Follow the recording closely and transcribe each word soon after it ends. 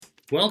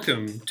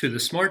Welcome to the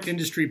Smart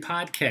Industry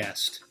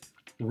Podcast,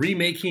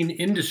 Remaking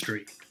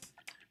Industry,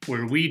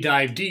 where we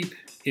dive deep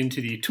into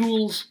the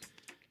tools,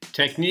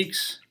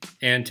 techniques,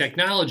 and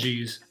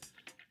technologies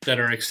that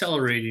are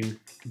accelerating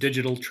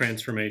digital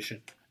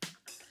transformation.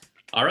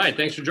 All right,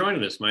 thanks for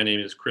joining us. My name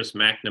is Chris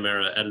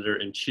McNamara,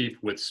 Editor-in-Chief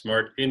with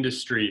Smart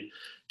Industry.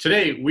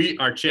 Today, we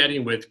are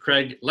chatting with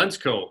Craig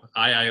Lensko,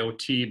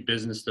 IIoT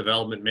Business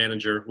Development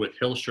Manager with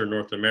Hilscher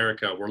North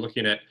America. We're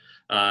looking at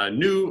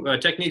new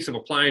techniques of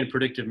applying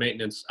predictive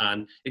maintenance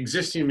on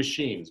existing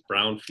machines,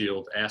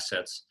 brownfield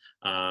assets,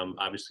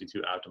 obviously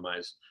to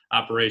optimize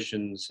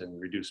operations and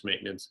reduce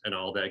maintenance and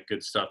all that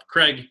good stuff.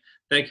 Craig,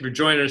 thank you for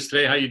joining us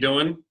today. How you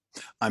doing?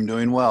 I'm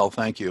doing well,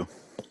 thank you.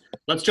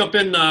 Let's jump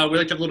in. We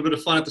like to have a little bit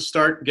of fun at the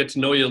start, get to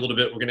know you a little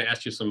bit. We're going to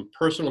ask you some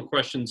personal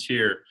questions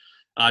here.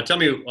 Tell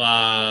me,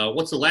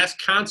 what's the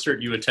last concert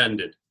you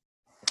attended?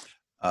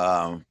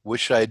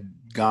 Wish I'd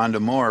gone to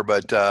more,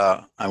 but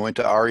I went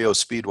to REO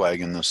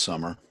Speedwagon this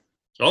summer.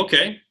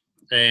 Okay.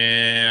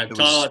 And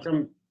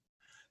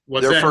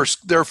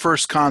their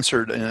first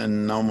concert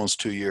in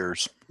almost 2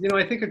 years. You know,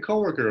 I think a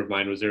coworker of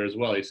mine was there as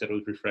well. He said it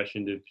was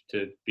refreshing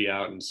to be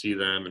out and see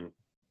them and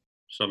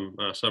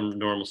some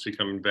normalcy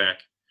coming back.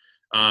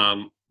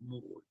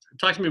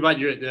 Talk to me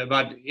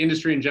about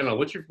industry in general.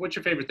 What's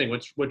your favorite thing?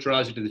 What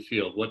draws you to the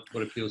field? What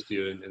appeals to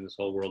you in this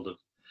whole world of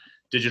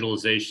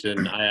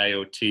digitalization,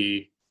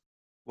 IIoT?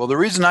 Well, the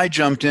reason I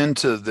jumped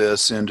into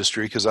this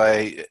industry, because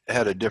I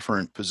had a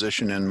different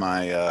position in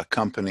my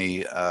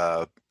company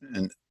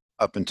and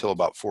up until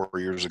about 4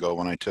 years ago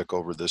when I took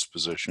over this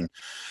position,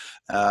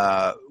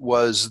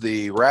 was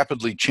the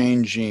rapidly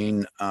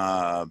changing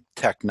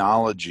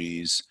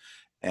technologies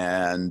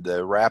and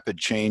the rapid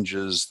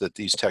changes that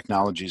these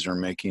technologies are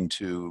making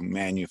to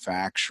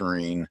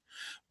manufacturing,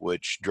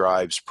 which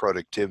drives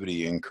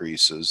productivity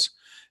increases.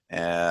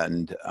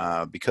 And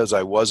because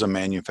I was a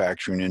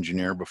manufacturing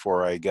engineer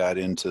before I got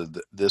into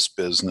this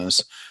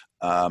business,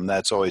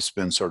 that's always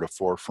been sort of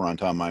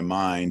forefront on my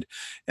mind.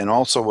 And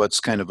also what's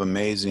kind of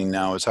amazing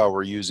now is how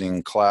we're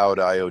using cloud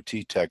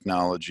IoT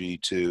technology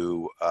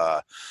to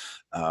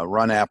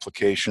run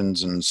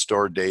applications and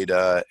store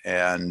data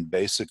and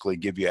basically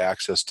give you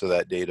access to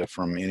that data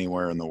from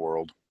anywhere in the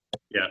world.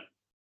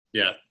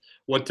 Yeah.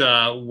 What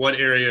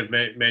area of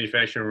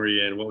manufacturing were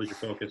you in? What was your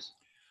focus?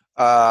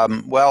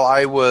 Well,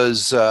 I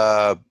was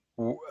at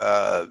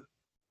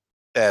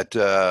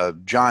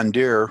John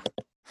Deere.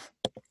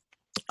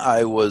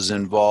 I was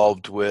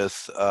involved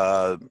with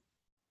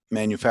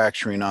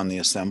manufacturing on the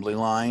assembly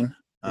line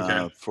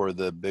for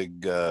the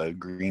big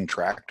green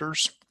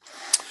tractors.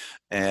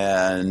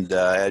 And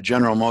at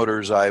General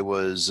Motors, I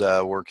was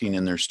working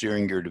in their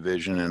steering gear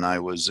division, and I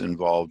was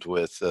involved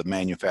with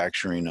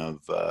manufacturing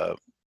of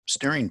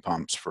steering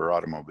pumps for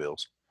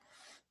automobiles.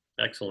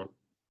 Excellent.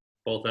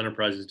 Both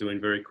enterprises doing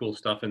very cool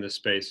stuff in this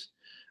space.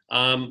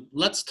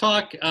 Let's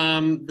talk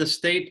the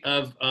state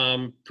of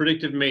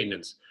predictive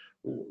maintenance.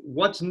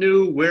 What's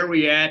new? Where are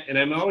we at? And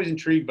I'm always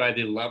intrigued by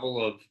the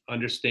level of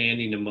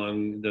understanding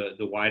among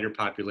the wider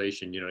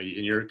population. You know,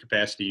 in your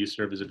capacity, you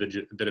serve as a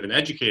bit of an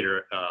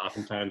educator,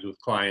 oftentimes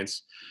with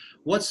clients.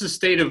 What's the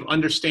state of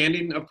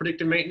understanding of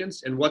predictive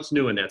maintenance, and what's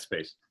new in that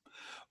space?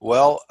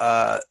 Well,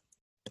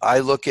 I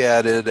look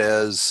at it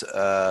as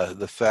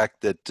the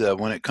fact that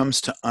when it comes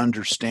to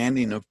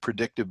understanding of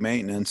predictive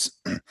maintenance,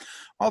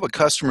 all the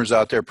customers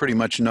out there pretty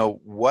much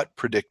know what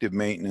predictive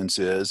maintenance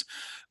is,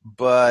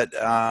 but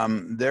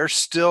they're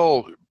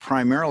still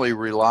primarily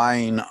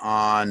relying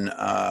on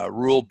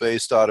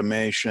rule-based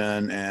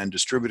automation and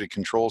distributed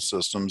control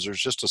systems.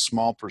 There's just a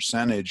small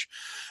percentage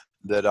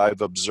that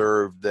I've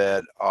observed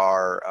that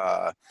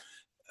are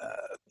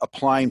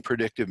applying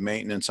predictive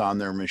maintenance on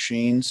their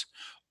machines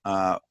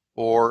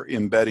or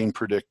embedding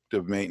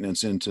predictive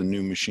maintenance into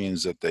new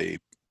machines that they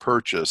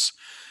purchase.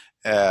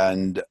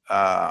 And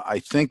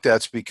I think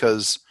that's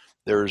because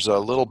there's a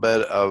little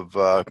bit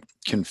of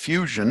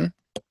confusion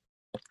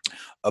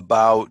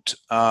about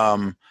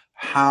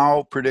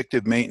how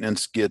predictive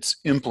maintenance gets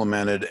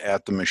implemented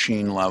at the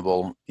machine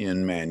level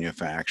in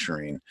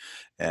manufacturing.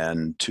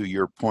 And to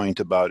your point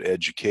about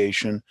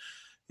education,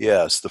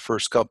 yes, the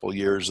first couple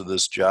years of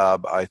this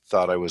job, I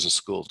thought I was a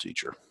school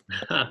teacher.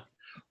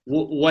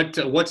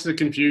 What's the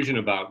confusion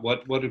about?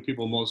 What do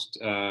people most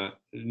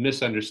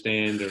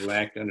misunderstand or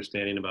lack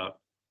understanding about?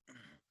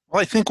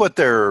 Well, I think what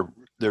their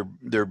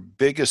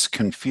biggest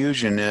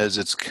confusion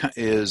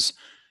is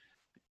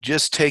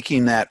just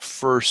taking that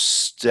first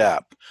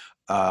step.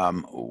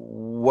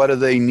 What do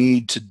they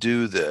need to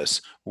do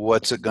this?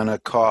 What's it going to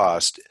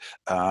cost?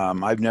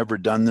 I've never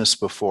done this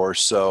before,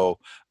 so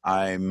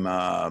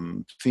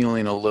I'm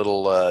feeling a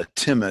little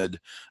timid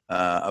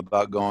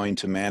about going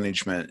to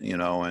management, you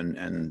know,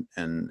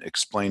 and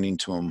explaining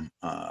to them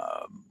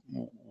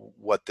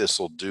what this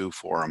will do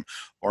for them.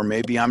 Or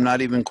maybe I'm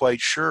not even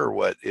quite sure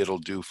what it'll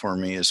do for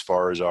me as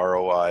far as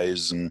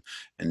ROIs and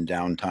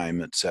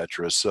downtime, et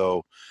cetera.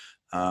 So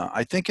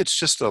I think it's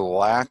just a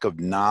lack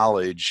of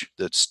knowledge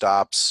that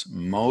stops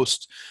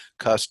most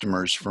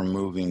customers from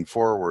moving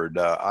forward.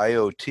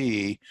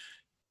 IoT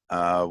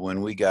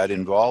when we got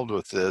involved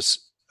with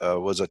this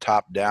was a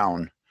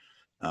top-down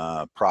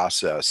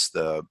process.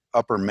 The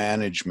upper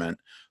management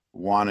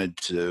wanted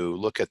to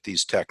look at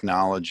these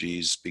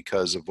technologies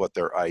because of what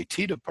their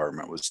IT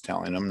department was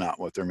telling them, not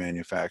what their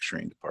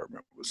manufacturing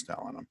department was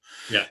telling them.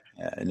 Yeah.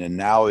 And then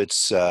now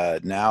it's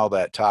now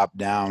that top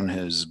down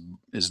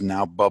is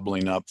now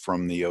bubbling up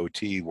from the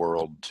OT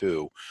world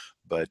too.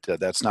 But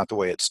that's not the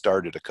way it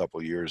started a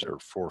couple years or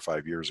 4 or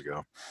 5 years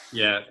ago.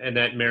 Yeah, and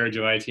that marriage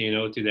of IT and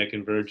OT, that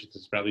convergence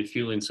is probably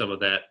fueling some of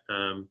that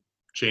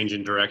change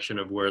in direction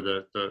of where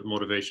the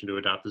motivation to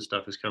adopt this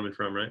stuff is coming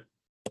from, right?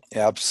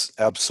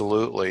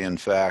 Absolutely. In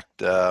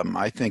fact,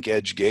 I think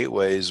Edge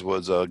Gateways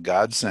was a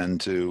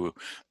godsend to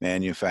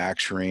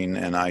manufacturing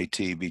and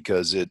IT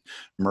because it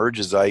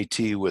merges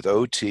IT with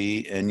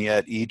OT, and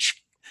yet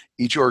each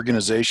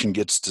organization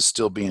gets to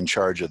still be in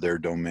charge of their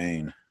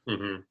domain.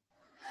 Mm-hmm.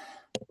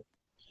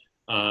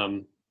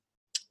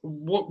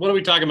 What are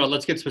we talking about?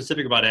 Let's get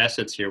specific about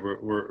assets here.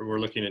 We're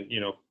looking at,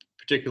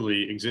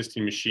 particularly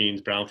existing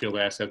machines, brownfield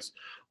assets.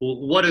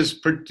 What is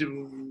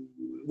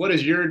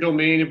your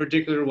domain in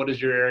particular? What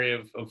is your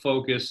area of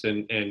focus?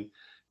 And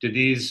do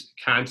these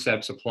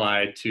concepts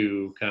apply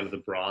to kind of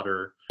the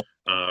broader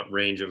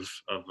range of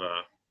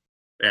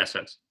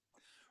assets?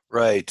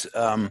 Right.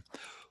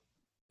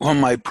 Well,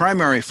 my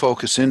primary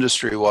focus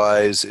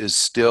industry-wise is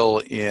still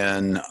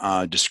in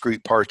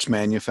discrete parts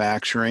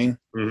manufacturing,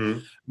 Mm-hmm.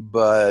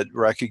 but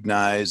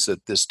recognize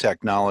that this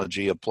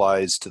technology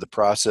applies to the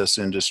process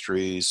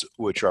industries,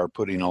 which are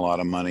putting a lot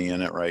of money in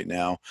it right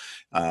now.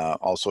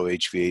 Also,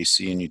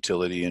 HVAC and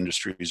utility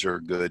industries are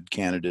good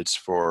candidates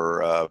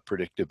for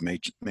predictive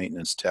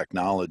maintenance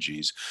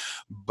technologies.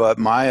 But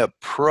my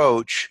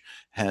approach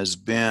has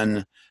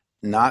been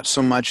not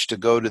so much to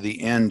go to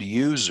the end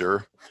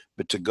user,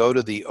 but to go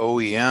to the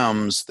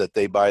OEMs that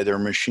they buy their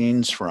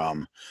machines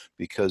from,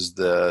 because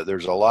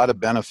there's a lot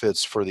of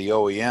benefits for the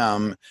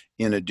OEM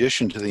in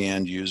addition to the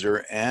end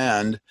user,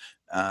 and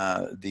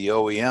the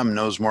OEM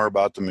knows more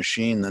about the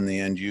machine than the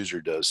end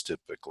user does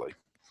typically.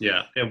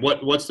 Yeah, and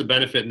what's the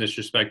benefit in this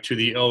respect to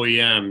the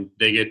OEM?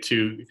 They get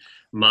to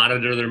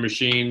monitor their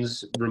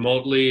machines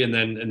remotely, and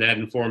that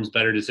informs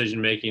better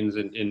decision makings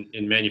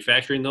in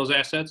manufacturing those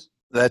assets?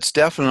 That's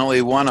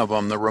definitely one of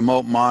them. The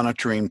remote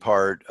monitoring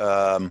part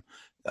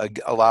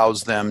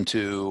allows them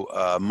to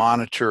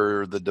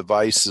monitor the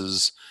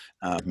devices,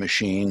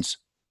 machines,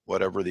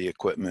 whatever the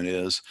equipment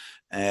is,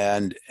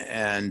 and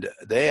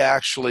they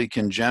actually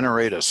can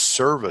generate a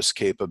service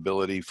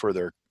capability for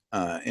their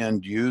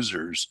end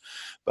users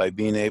by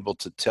being able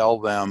to tell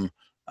them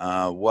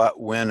what,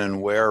 when,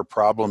 and where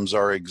problems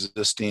are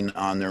existing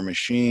on their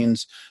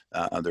machines.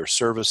 Their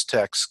service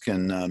techs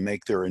can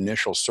make their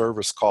initial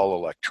service call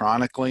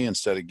electronically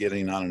instead of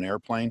getting on an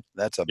airplane.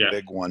 That's a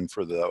big one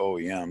for the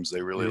OEMs.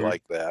 They really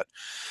like that.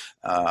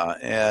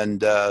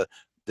 And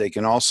they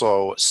can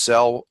also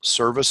sell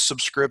service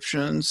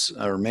subscriptions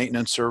or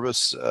maintenance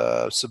service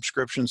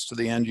subscriptions to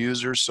the end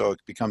users, so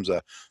it becomes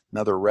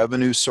another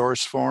revenue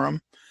source for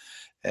them.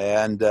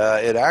 And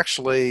it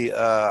actually,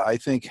 I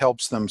think,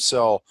 helps them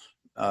sell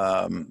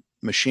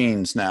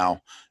machines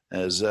now,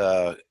 as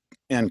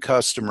end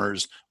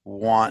customers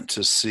want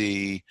to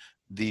see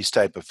these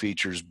type of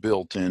features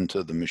built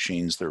into the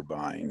machines they're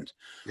buying.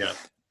 Yeah.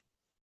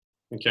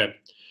 Okay.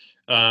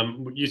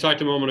 You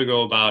talked a moment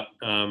ago about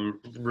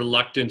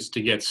reluctance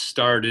to get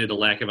started, a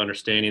lack of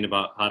understanding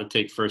about how to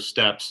take first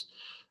steps.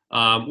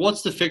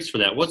 What's the fix for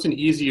that? What's an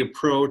easy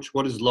approach?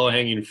 What is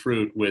low-hanging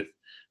fruit with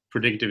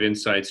predictive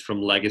insights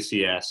from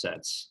legacy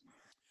assets?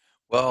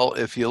 Well,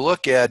 if you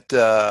look at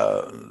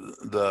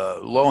the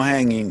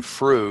low-hanging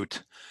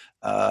fruit,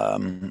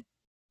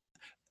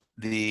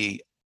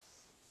 the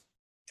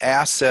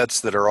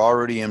assets that are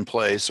already in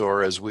place,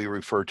 or as we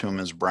refer to them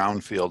as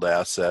brownfield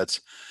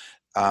assets,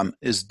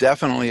 is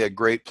definitely a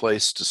great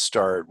place to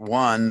start.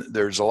 One,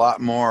 there's a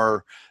lot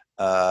more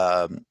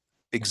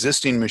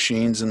existing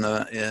machines in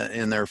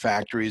their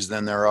factories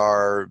than there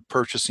are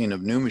purchasing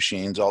of new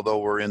machines, although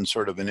we're in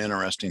sort of an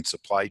interesting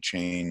supply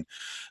chain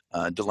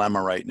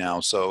dilemma right now.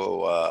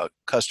 So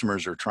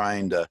customers are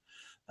trying to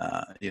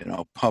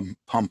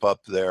pump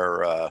up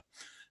their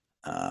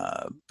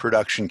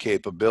production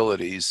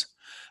capabilities,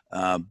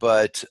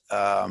 but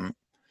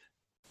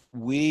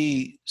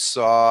we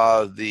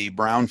saw the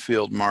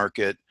brownfield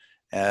market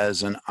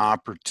as an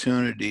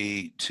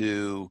opportunity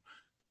to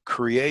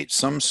create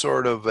some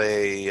sort of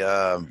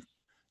a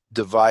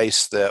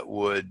device that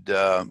would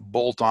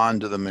bolt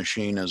onto the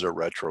machine as a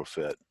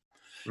retrofit.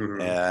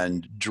 Mm-hmm.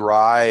 And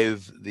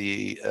drive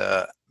the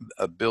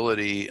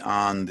ability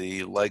on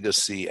the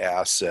legacy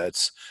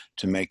assets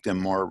to make them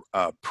more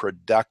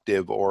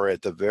productive, or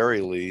at the very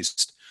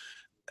least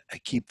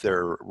keep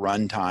their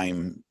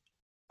runtime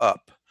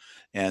up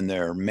and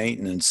their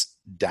maintenance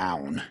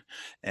down.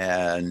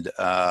 And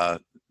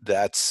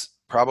that's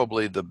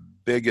probably the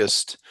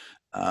biggest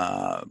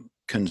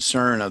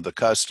concern of the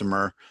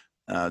customer,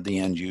 the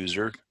end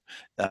user,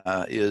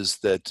 is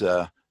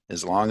that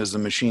As long as the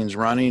machine's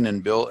running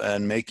and built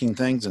and making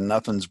things and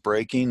nothing's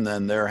breaking,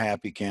 then they're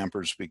happy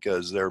campers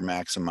because they're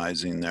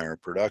maximizing their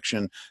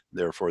production.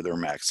 Therefore, they're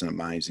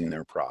maximizing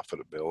their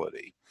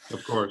profitability.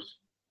 Of course.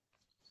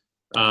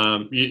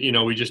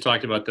 We just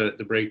talked about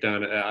the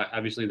breakdown.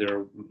 Obviously, there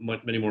are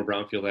many more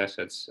brownfield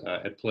assets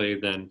at play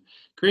than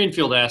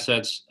greenfield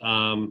assets.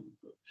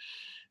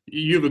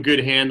 You have a good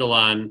handle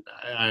on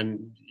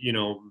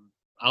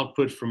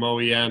output from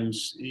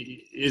OEMs.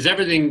 Is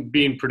everything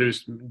being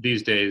produced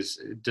these days?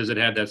 Does it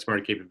have that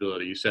smart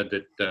capability? You said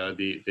that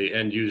the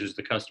end users,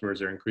 the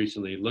customers, are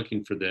increasingly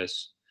looking for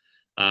this.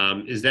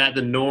 Is that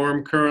the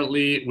norm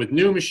currently with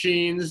new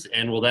machines,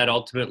 and will that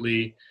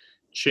ultimately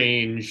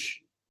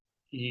change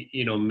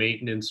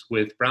maintenance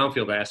with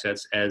brownfield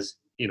assets as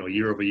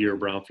year over year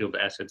brownfield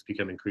assets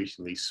become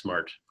increasingly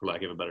smart, for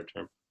lack of a better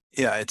term?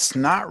 Yeah, it's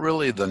not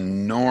really the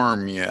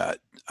norm yet.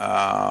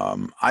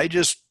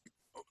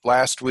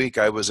 Last week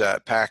I was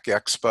at Pack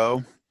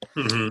Expo,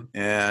 Mm-hmm.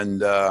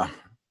 and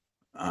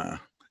I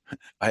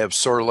have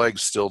sore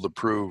legs still to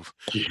prove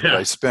that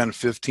I spent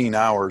 15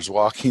 hours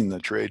walking the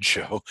trade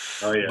show.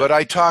 Oh, yeah. But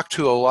I talked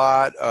to a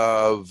lot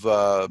of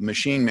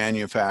machine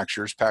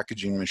manufacturers,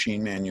 packaging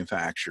machine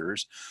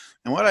manufacturers,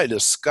 and what I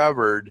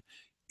discovered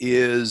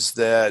is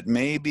that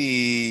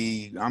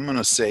maybe, I'm going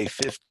to say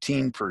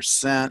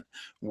 15%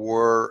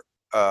 were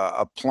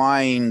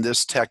applying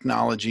this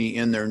technology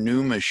in their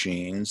new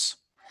machines,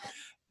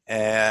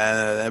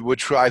 and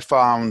which I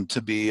found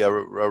to be a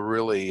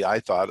really, I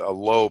thought, a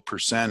low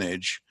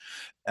percentage.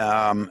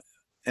 And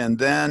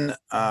then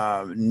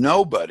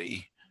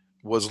nobody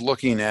was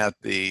looking at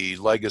the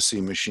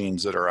legacy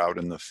machines that are out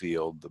in the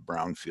field, the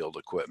brownfield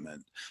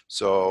equipment.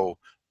 So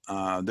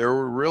there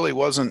really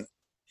wasn't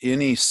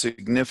any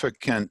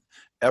significant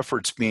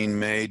efforts being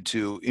made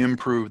to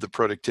improve the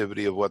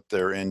productivity of what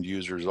their end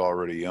users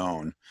already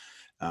own.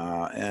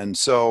 And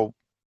so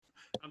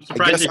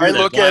I guess I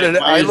look at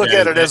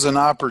it as an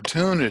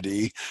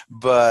opportunity,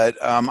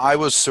 but I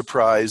was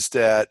surprised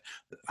at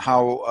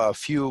how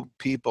few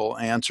people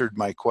answered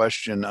my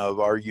question of,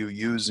 are you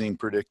using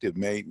predictive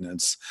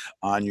maintenance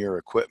on your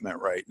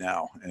equipment right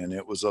now? And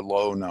it was a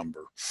low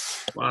number.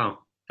 Wow.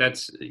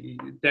 That's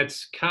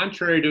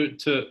contrary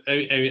to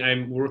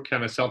we're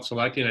kind of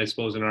self-selecting, I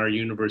suppose, in our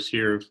universe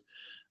here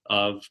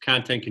of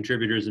content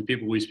contributors and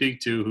people we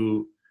speak to,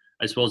 who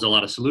I suppose a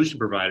lot of solution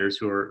providers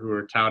who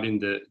are touting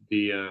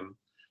the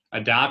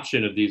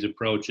adoption of these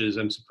approaches.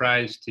 I'm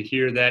surprised to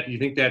hear that. You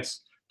think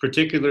that's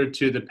particular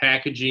to the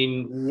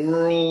packaging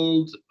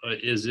world?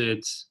 Is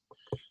it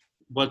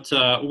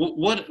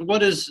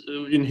what is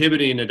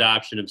inhibiting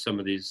adoption of some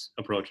of these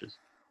approaches?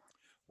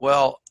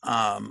 Well,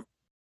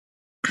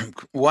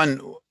 one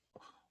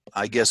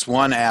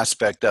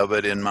aspect of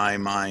it in my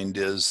mind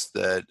is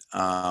that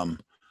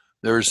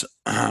there's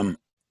a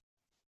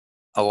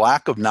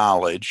lack of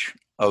knowledge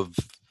of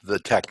the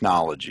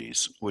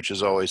technologies, which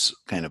is always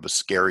kind of a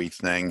scary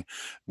thing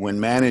when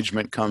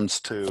management comes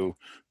to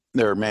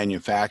their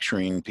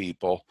manufacturing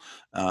people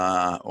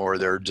or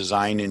their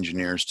design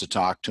engineers to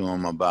talk to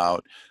them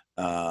about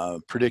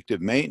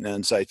predictive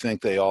maintenance. I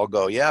think they all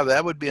go, yeah,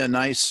 that would be a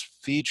nice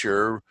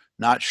feature.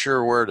 Not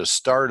sure where to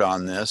start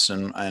on this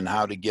and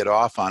how to get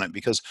off on it,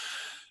 because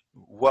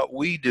what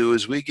we do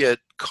is we get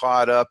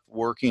caught up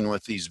working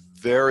with these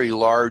very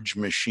large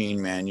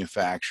machine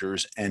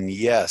manufacturers, and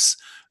yes,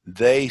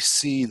 they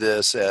see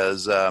this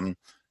as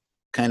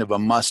kind of a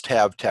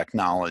must-have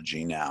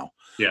technology now.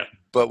 Yeah.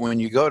 But when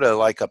you go to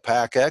like a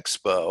Pack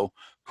Expo,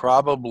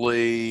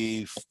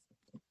 probably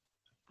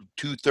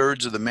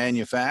 2/3 of the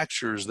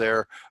manufacturers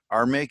there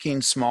are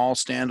making small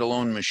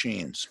standalone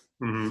machines.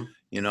 Mm-hmm.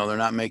 They're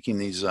not making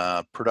these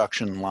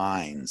production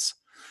lines.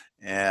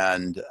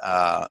 And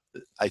I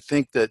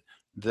think that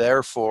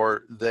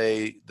therefore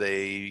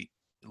they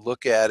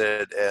look at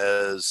it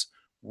as,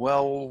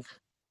 well,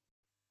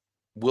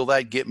 will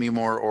that get me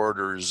more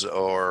orders,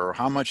 or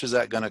how much is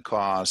that going to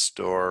cost,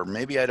 or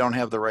maybe I don't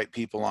have the right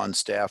people on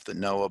staff that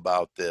know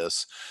about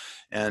this.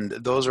 And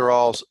those are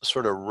all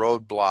sort of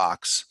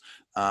roadblocks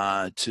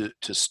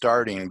to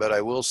starting. But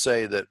I will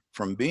say that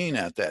from being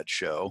at that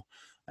show,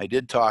 I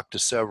did talk to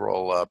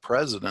several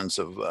presidents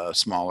of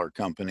smaller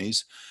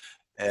companies,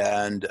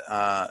 and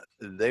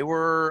they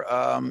were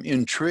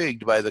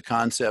intrigued by the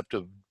concept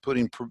of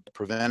putting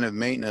preventive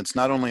maintenance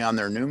not only on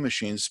their new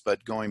machines,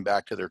 but going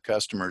back to their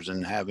customers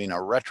and having a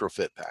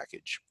retrofit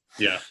package.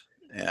 Yeah.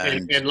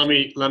 And let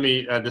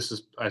me this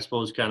is, I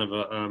suppose, kind of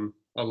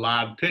a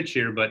lob pitch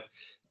here, but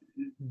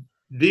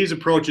these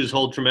approaches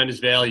hold tremendous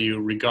value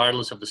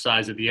regardless of the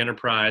size of the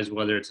enterprise,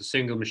 whether it's a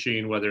single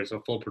machine, whether it's a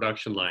full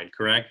production line,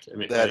 correct? I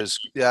mean,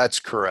 that's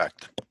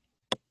correct.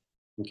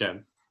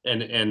 Okay.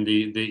 And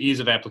the ease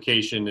of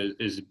application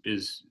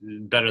is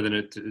better than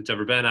it's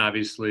ever been,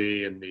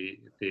 obviously, and the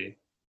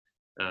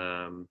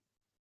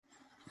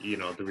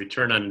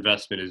return on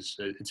investment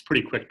it's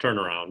pretty quick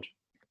turnaround,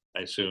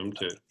 I assume.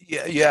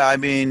 Yeah. I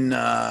mean,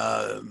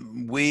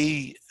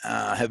 we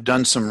have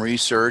done some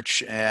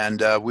research,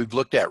 and we've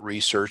looked at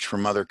research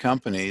from other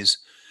companies,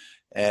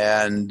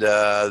 And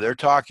they're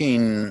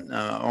talking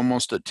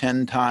almost a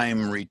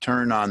 10-time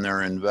return on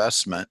their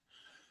investment.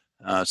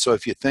 So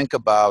if you think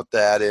about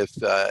that,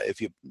 if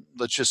you,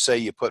 let's just say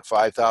you put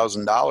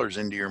 $5,000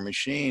 into your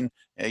machine,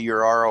 and your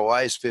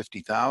ROI is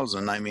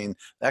 50,000. I mean,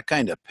 that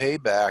kind of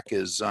payback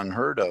is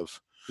unheard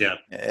of. Yeah.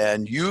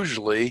 And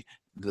usually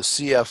the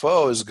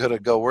CFO is going to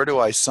go, where do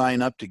I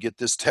sign up to get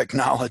this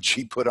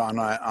technology put on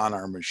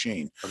our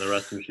machine? On the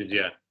rest of the machines,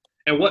 yeah.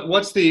 And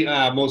what's the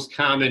most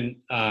common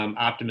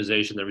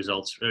optimization that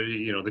results,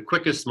 the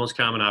quickest, most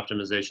common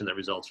optimization that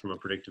results from a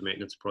predictive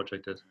maintenance approach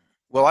like this?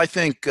 Well, I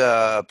think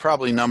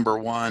probably number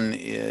one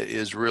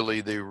is really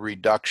the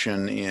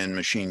reduction in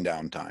machine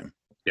downtime.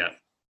 Yeah.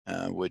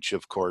 Which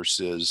of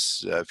course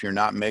is if you're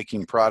not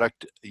making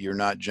product, you're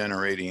not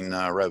generating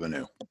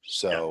revenue.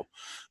 So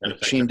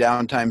machine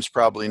downtime is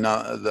probably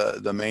not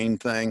the main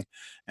thing.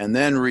 And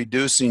then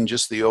reducing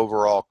just the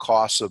overall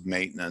cost of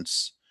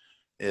maintenance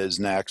is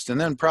next. And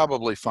then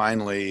probably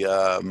finally,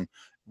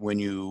 when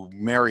you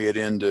marry it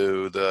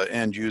into the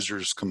end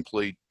user's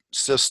complete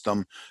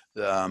system,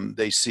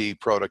 they see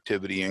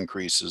productivity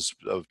increases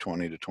of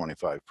 20 to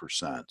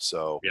 25%.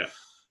 So, yeah.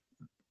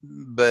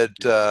 But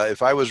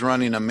if I was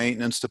running a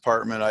maintenance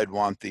department, I'd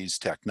want these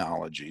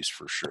technologies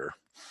for sure.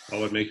 Oh, it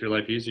would make your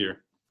life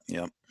easier.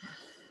 Yep.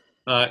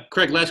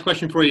 Craig, last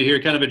question for you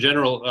here, kind of a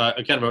general,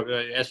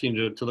 asking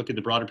you to look at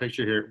the broader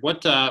picture here.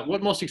 What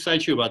most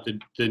excites you about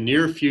the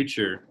near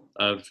future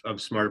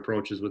of smart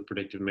approaches with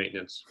predictive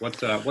maintenance?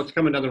 What's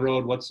coming down the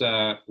road?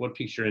 What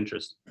piques your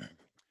interest?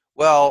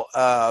 Well,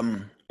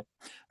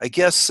 I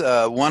guess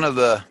one of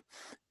the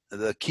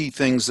key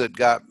things that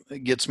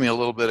gets me a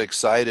little bit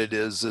excited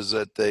is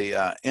that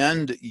the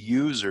end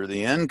user,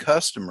 the end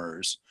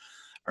customers,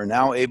 are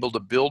now able to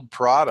build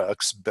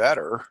products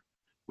better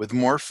with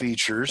more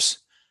features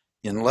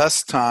in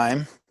less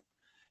time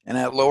and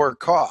at lower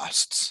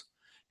costs.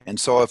 And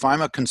so if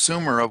I'm a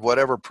consumer of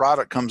whatever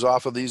product comes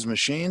off of these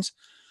machines,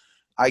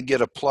 I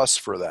get a plus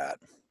for that.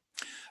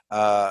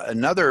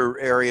 Another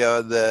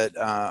area that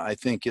I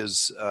think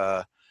is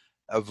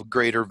of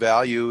greater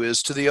value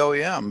is to the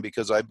OEM,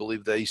 because I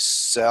believe they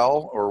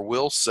sell or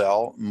will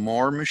sell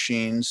more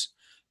machines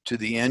to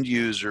the end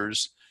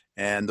users,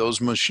 and those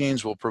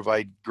machines will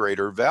provide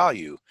greater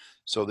value.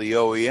 So the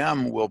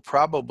OEM will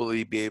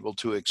probably be able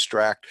to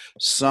extract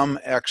some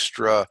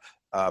extra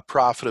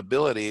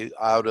profitability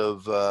out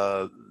of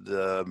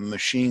the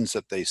machines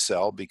that they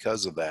sell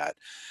because of that.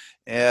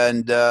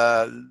 And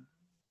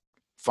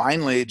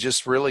finally,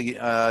 just really,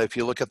 if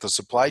you look at the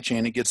supply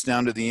chain, it gets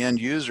down to the end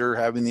user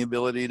having the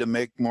ability to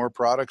make more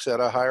products at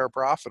a higher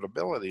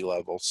profitability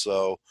level.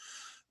 So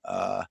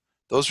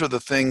those are the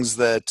things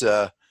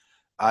that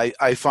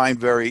I find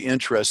very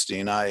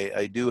interesting.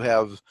 I do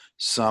have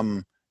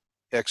some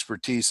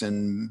expertise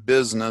in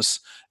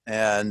business,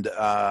 and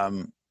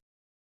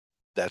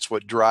that's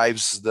what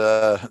drives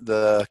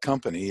the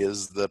company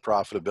is the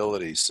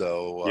profitability.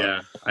 So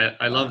yeah,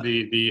 I love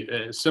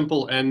the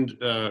simple end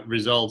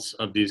results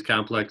of these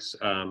complex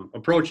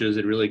approaches.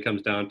 It really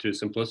comes down to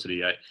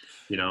simplicity.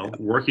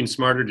 Working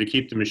smarter to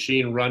keep the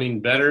machine running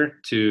better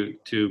to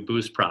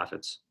boost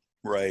profits.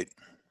 Right.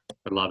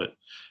 I love it.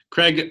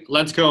 Craig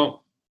Letzko,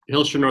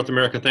 Hillstrom North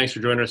America, thanks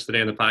for joining us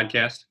today on the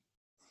podcast.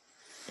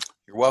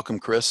 You're welcome,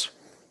 Chris.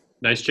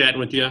 Nice chatting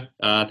with you.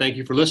 Thank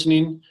you for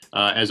listening.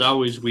 As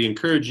always, we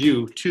encourage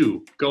you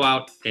to go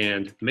out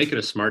and make it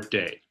a smart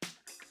day.